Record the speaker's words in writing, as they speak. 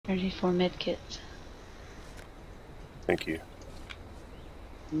34 medkits. Thank you.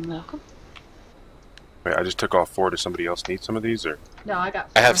 You're welcome. Wait, I just took off 4. Does somebody else need some of these, or? No, I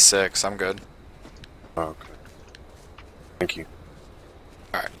got 4. I have 6. I'm good. Oh, okay. Thank you.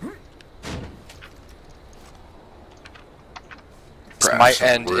 Alright. This might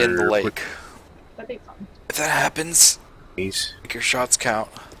end in the lake. That'd be fun. If that happens, Please. make your shots count.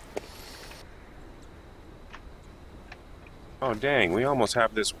 Oh dang, we almost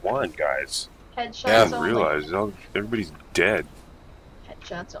have this one, guys. Headshots Yeah, I didn't only. realize everybody's dead.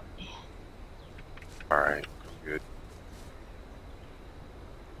 Headshots only. Alright, good.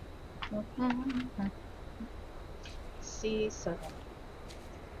 C7.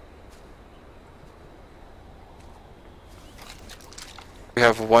 We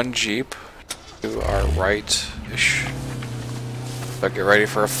have 1 Jeep to our right-ish. So get ready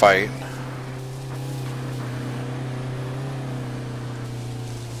for a fight.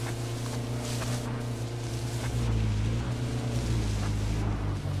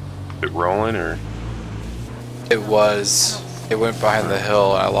 Is it rolling, or? It was. It went behind the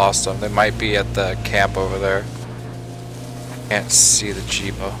hill and I lost them. They might be at the camp over there. Can't see the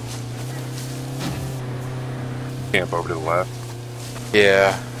Jeep. Camp over to the left?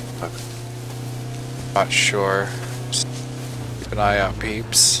 Yeah. Okay. Not sure. Just keep an eye out,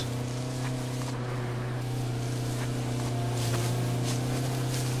 peeps.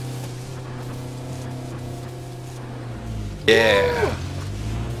 Yeah.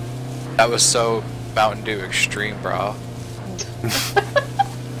 That was so Mountain Dew extreme, bro.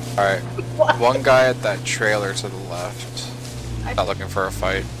 Alright. One guy at that trailer to the left. Not looking for a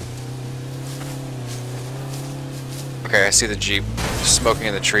fight. Okay, I see the Jeep smoking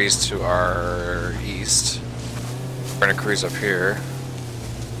in the trees to our east. We're gonna cruise up here.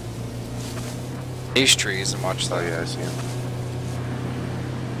 These trees and watch that. Oh yeah, I see him.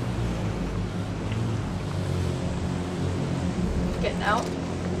 Getting out.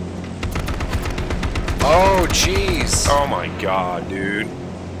 Oh, jeez! Oh my god, dude.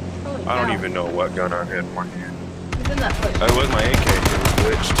 Holy I don't cow. even know what gun I had in my hand. He's in that bush. That was my AK. It was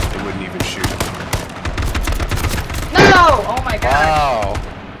glitched. It wouldn't even shoot. No! Oh my god.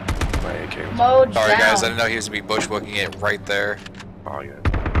 Wow! My AK was... Mowed Sorry down. guys, I didn't know he was gonna be bushwhacking it right there. Oh yeah.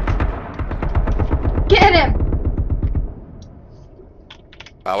 Get him!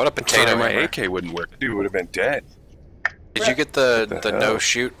 Wow, what a potato Sorry, my aimer. AK wouldn't work. Dude would have been dead. Did you get the What the hell? no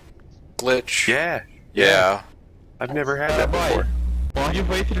shoot glitch? Yeah. Yeah. I've never had that before. Onde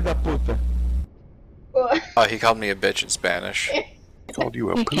foi, filho da puta? Oh, he called me a bitch in Spanish. He called you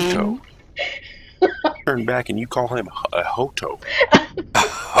a puto. Turn back and you call him a hoto.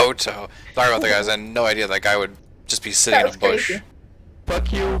 Hoto. Sorry about that, guys. I had no idea that guy would just be sitting That in a was bush. crazy.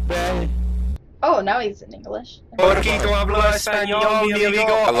 Fuck you, BR. Oh, now he's in English. Porquito hablo español, mi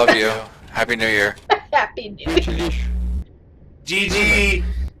amigo. I love you. Happy New Year. Happy New Year. Gente lixo. GG.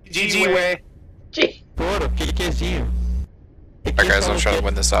 GG, way. Gee. Toro, aquele quezinho. Alright, guys, let's try to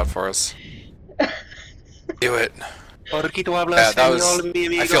win this out for us. Do it. Porquito hablo Yeah, that was. español, mi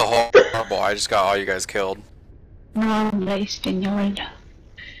amigo. I feel horrible. I just got all you guys killed. No habla español.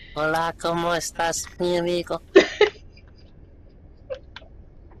 Hola, ¿cómo estás, mi amigo?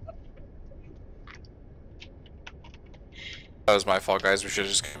 That was my fault, guys. We should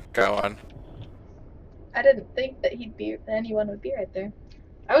just keep going. I didn't think that anyone would be right there.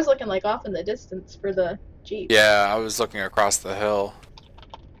 I was looking like off in the distance for the Jeep. Yeah, I was looking across the hill.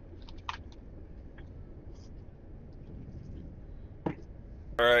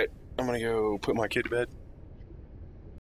 Alright, I'm gonna go put my kid to bed.